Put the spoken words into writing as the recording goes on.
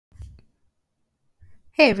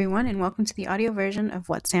Hey everyone, and welcome to the audio version of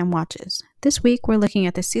WhatSamWatches. This week we're looking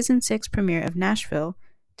at the season 6 premiere of Nashville,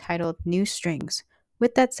 titled New Strings.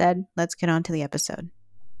 With that said, let's get on to the episode.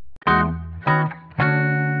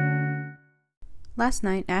 Last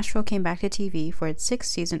night, Nashville came back to TV for its 6th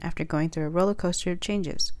season after going through a roller coaster of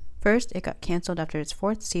changes. First, it got cancelled after its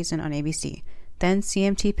 4th season on ABC. Then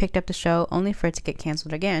CMT picked up the show only for it to get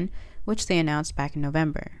cancelled again, which they announced back in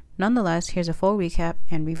November. Nonetheless, here's a full recap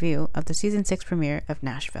and review of the season 6 premiere of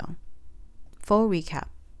Nashville. Full recap.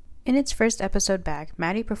 In its first episode back,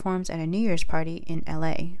 Maddie performs at a New Year's party in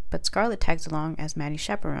LA, but Scarlett tags along as Maddie's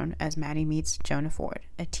chaperone as Maddie meets Jonah Ford,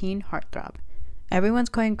 a teen heartthrob. Everyone's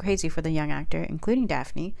going crazy for the young actor, including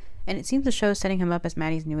Daphne, and it seems the show is setting him up as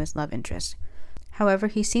Maddie's newest love interest. However,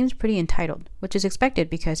 he seems pretty entitled, which is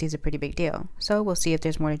expected because he's a pretty big deal, so we'll see if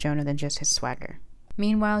there's more to Jonah than just his swagger.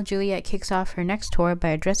 Meanwhile, Juliet kicks off her next tour by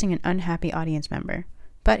addressing an unhappy audience member.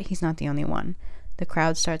 But he's not the only one. The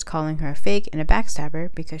crowd starts calling her a fake and a backstabber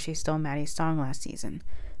because she stole Maddie's song last season.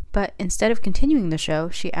 But instead of continuing the show,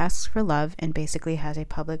 she asks for love and basically has a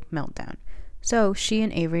public meltdown. So she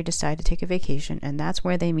and Avery decide to take a vacation, and that's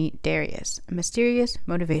where they meet Darius, a mysterious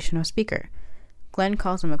motivational speaker. Glenn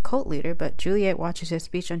calls him a cult leader, but Juliet watches his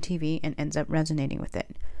speech on TV and ends up resonating with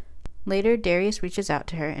it. Later, Darius reaches out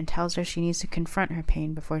to her and tells her she needs to confront her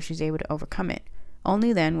pain before she's able to overcome it.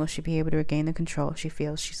 Only then will she be able to regain the control she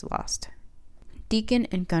feels she's lost. Deacon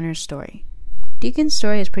and Gunner's story. Deacon's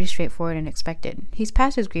story is pretty straightforward and expected. He's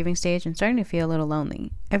past his grieving stage and starting to feel a little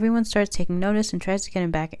lonely. Everyone starts taking notice and tries to get him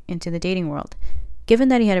back into the dating world. Given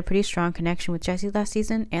that he had a pretty strong connection with Jessie last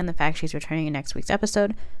season, and the fact she's returning in next week's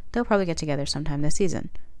episode, they'll probably get together sometime this season.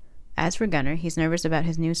 As for Gunner, he's nervous about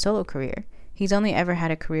his new solo career. He's only ever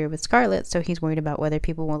had a career with Scarlett, so he's worried about whether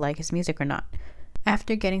people will like his music or not.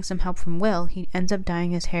 After getting some help from Will, he ends up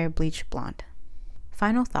dyeing his hair bleach blonde.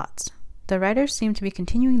 Final thoughts. The writers seem to be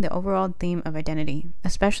continuing the overall theme of identity,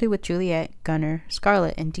 especially with Juliet, Gunner,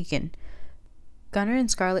 Scarlett, and Deacon. Gunner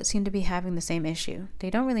and Scarlett seem to be having the same issue. They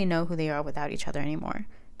don't really know who they are without each other anymore.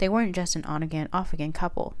 They weren't just an on-again, off-again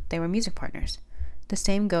couple. They were music partners. The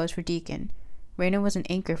same goes for Deacon. Raina was an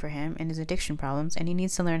anchor for him in his addiction problems, and he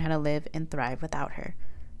needs to learn how to live and thrive without her.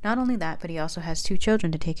 Not only that, but he also has 2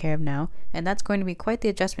 children to take care of now, and that's going to be quite the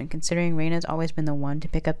adjustment considering Raina's always been the one to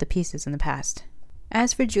pick up the pieces in the past.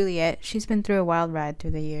 As for Juliet, she's been through a wild ride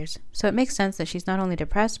through the years, so it makes sense that she's not only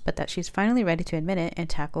depressed, but that she's finally ready to admit it and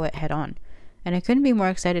tackle it head on. And I couldn't be more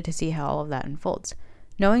excited to see how all of that unfolds.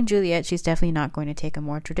 Knowing Juliet, she's definitely not going to take a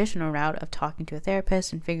more traditional route of talking to a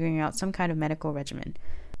therapist and figuring out some kind of medical regimen.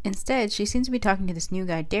 Instead, she seems to be talking to this new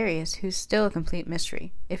guy, Darius, who's still a complete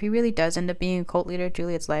mystery. If he really does end up being a cult leader,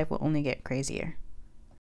 Juliet's life will only get crazier.